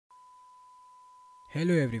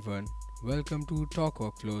Hello everyone, welcome to Talk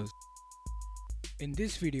Workflows. In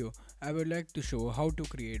this video, I would like to show how to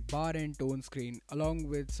create bar and tone screen along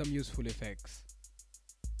with some useful effects.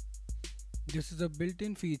 This is a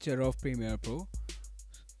built-in feature of Premiere Pro.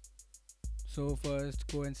 So first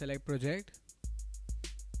go and select project,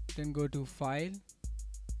 then go to file,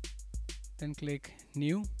 then click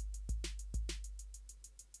new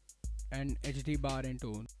and HD bar and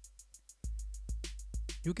tone.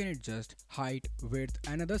 You can adjust height, width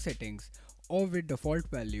and other settings or with default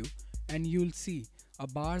value and you'll see a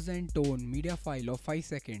bars and tone media file of 5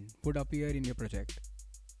 seconds would appear in your project.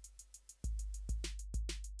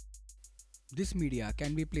 This media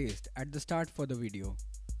can be placed at the start for the video.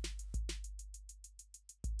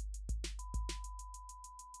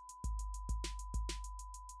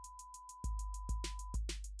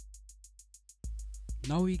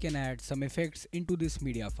 Now we can add some effects into this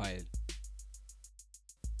media file.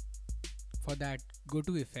 For that, go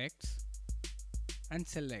to Effects and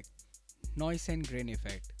select Noise and Grain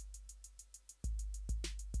Effect.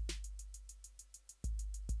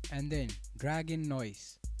 And then drag in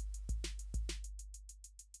noise.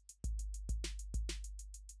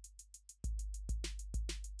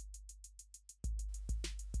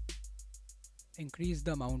 Increase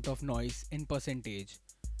the amount of noise in percentage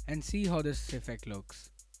and see how this effect looks.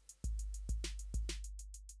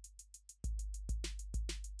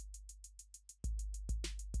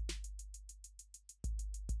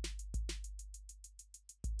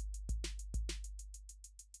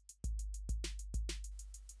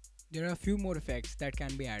 There are a few more effects that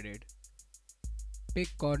can be added.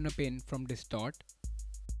 Pick corner pin from distort.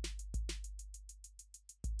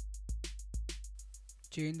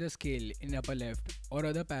 Change the scale in upper left or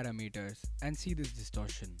other parameters and see this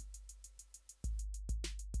distortion.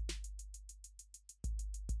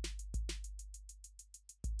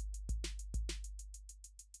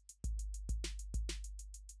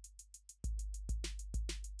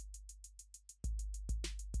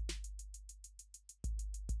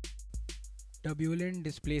 Turbulent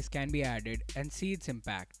displace can be added and see its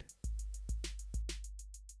impact.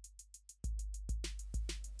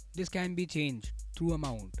 This can be changed through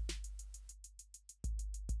amount.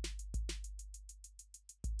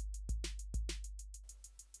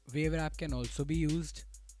 Wave wrap can also be used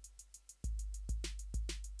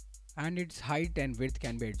and its height and width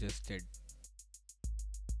can be adjusted.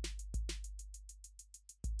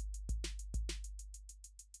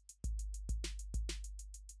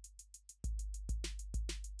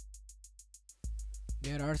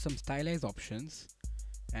 There are some stylized options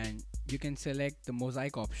and you can select the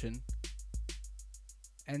Mosaic option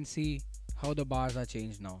and see how the bars are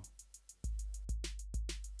changed now.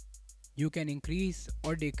 You can increase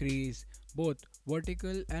or decrease both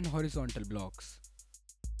vertical and horizontal blocks.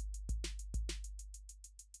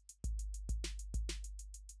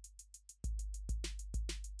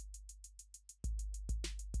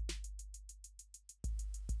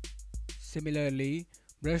 Similarly,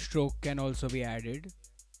 brush stroke can also be added.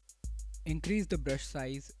 Increase the brush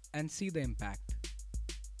size and see the impact.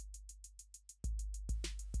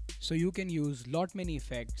 So you can use lot many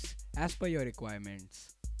effects as per your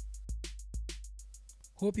requirements.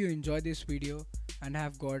 Hope you enjoyed this video and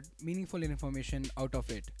have got meaningful information out of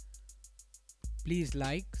it. Please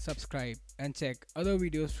like, subscribe and check other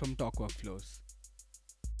videos from Talk Workflows.